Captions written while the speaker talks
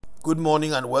Good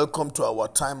morning and welcome to our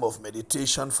time of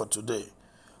meditation for today.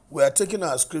 We are taking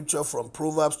our scripture from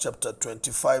Proverbs chapter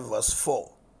 25 verse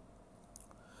 4.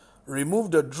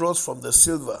 Remove the dross from the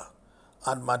silver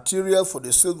and material for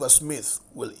the silversmith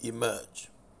will emerge.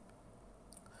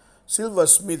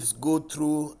 Silversmiths go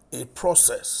through a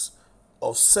process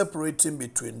of separating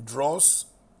between dross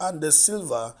and the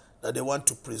silver that they want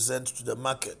to present to the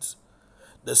market.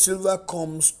 The silver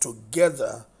comes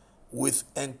together with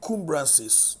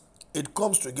encumbrances. It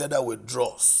comes together with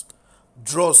dross.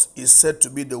 Dross is said to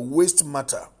be the waste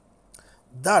matter,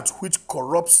 that which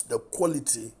corrupts the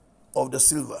quality of the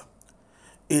silver.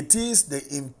 It is the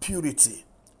impurity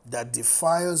that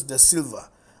defiles the silver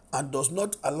and does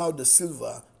not allow the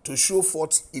silver to show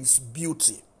forth its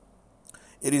beauty.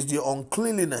 It is the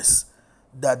uncleanliness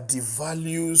that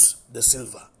devalues the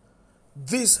silver.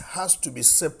 This has to be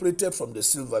separated from the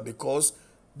silver because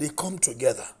they come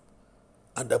together.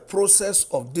 And the process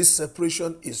of this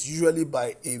separation is usually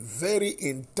by a very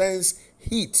intense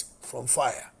heat from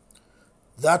fire.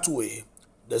 That way,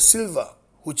 the silver,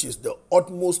 which is the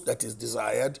utmost that is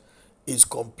desired, is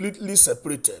completely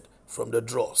separated from the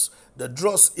dross. The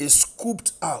dross is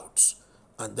scooped out,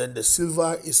 and then the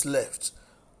silver is left.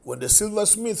 When the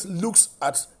silversmith looks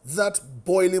at that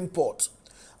boiling pot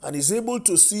and is able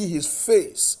to see his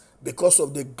face because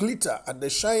of the glitter and the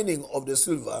shining of the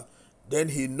silver, then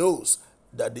he knows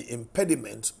that the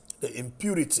impediment, the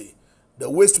impurity, the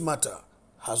waste matter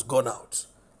has gone out.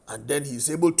 And then he is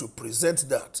able to present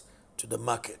that to the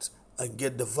market and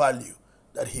get the value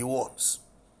that he wants.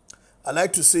 I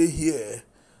like to say here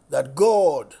that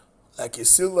God, like a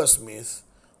silversmith,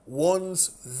 wants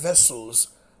vessels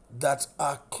that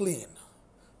are clean,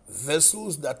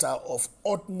 vessels that are of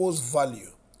utmost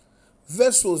value,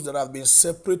 vessels that have been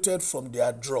separated from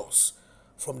their dross,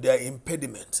 from their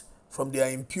impediment, from their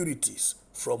impurities,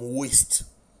 from waste.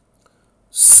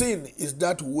 Sin is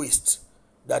that waste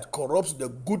that corrupts the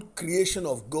good creation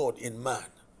of God in man.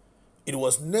 It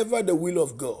was never the will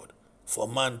of God for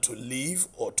man to live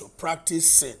or to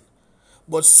practice sin,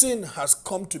 but sin has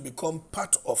come to become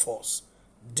part of us.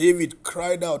 David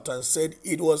cried out and said,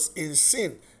 "It was in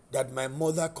sin that my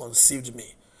mother conceived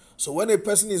me." So when a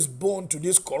person is born to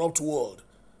this corrupt world,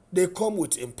 they come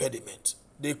with impediment.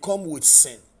 They come with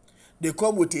sin. They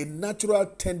come with a natural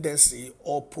tendency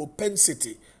or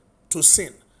propensity to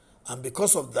sin. And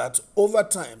because of that, over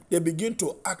time, they begin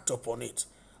to act upon it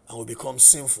and will become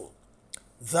sinful.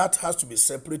 That has to be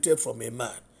separated from a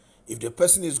man. If the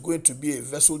person is going to be a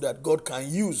vessel that God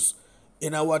can use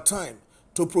in our time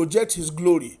to project his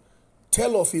glory,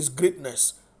 tell of his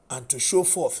greatness, and to show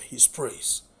forth his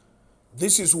praise.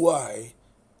 This is why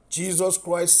Jesus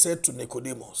Christ said to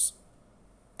Nicodemus,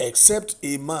 "Except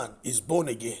a man is born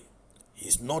again, he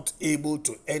is not able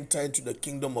to enter into the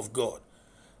kingdom of God."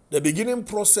 The beginning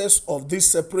process of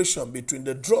this separation between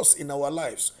the dross in our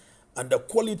lives and the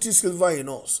quality silver in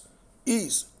us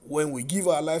is when we give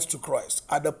our lives to Christ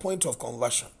at the point of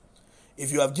conversion.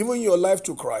 If you have given your life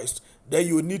to Christ, then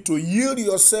you need to yield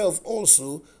yourself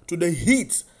also to the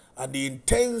heat and the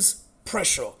intense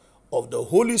pressure of the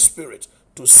Holy Spirit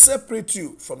to separate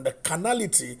you from the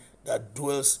carnality that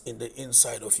dwells in the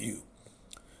inside of you.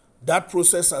 That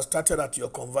process has started at your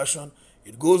conversion.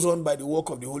 It goes on by the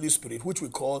work of the Holy Spirit, which we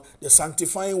call the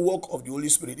sanctifying work of the Holy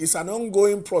Spirit. It's an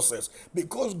ongoing process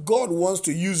because God wants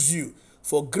to use you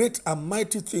for great and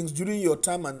mighty things during your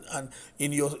time and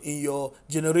in your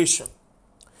generation.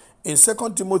 In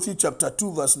 2 Timothy chapter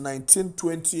 2, verse 19,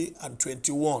 20, and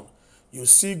 21, you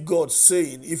see God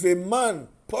saying, "If a man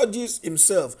purges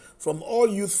himself from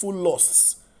all youthful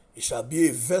lusts, he shall be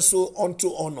a vessel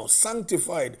unto honor,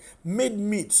 sanctified, made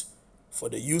meet for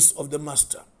the use of the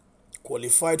master,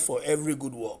 qualified for every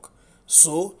good work."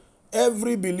 So,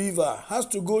 every believer has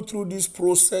to go through this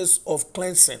process of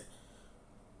cleansing.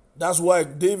 That's why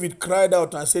David cried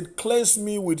out and said, "Cleanse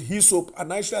me with hyssop,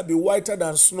 and I shall be whiter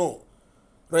than snow.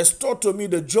 Restore to me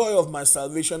the joy of my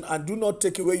salvation, and do not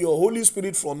take away your Holy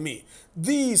Spirit from me."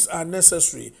 These are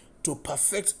necessary to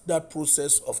perfect that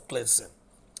process of cleansing.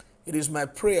 It is my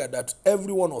prayer that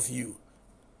every one of you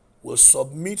will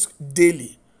submit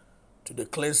daily to the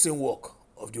cleansing work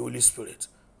of the Holy Spirit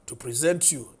to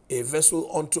present you a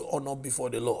vessel unto honor before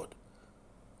the Lord.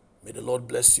 May the Lord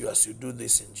bless you as you do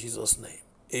this in Jesus' name.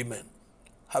 Amen.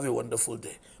 Have a wonderful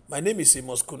day. My name is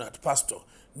Amos Kunat, pastor,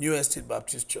 New Estate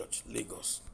Baptist Church, Lagos.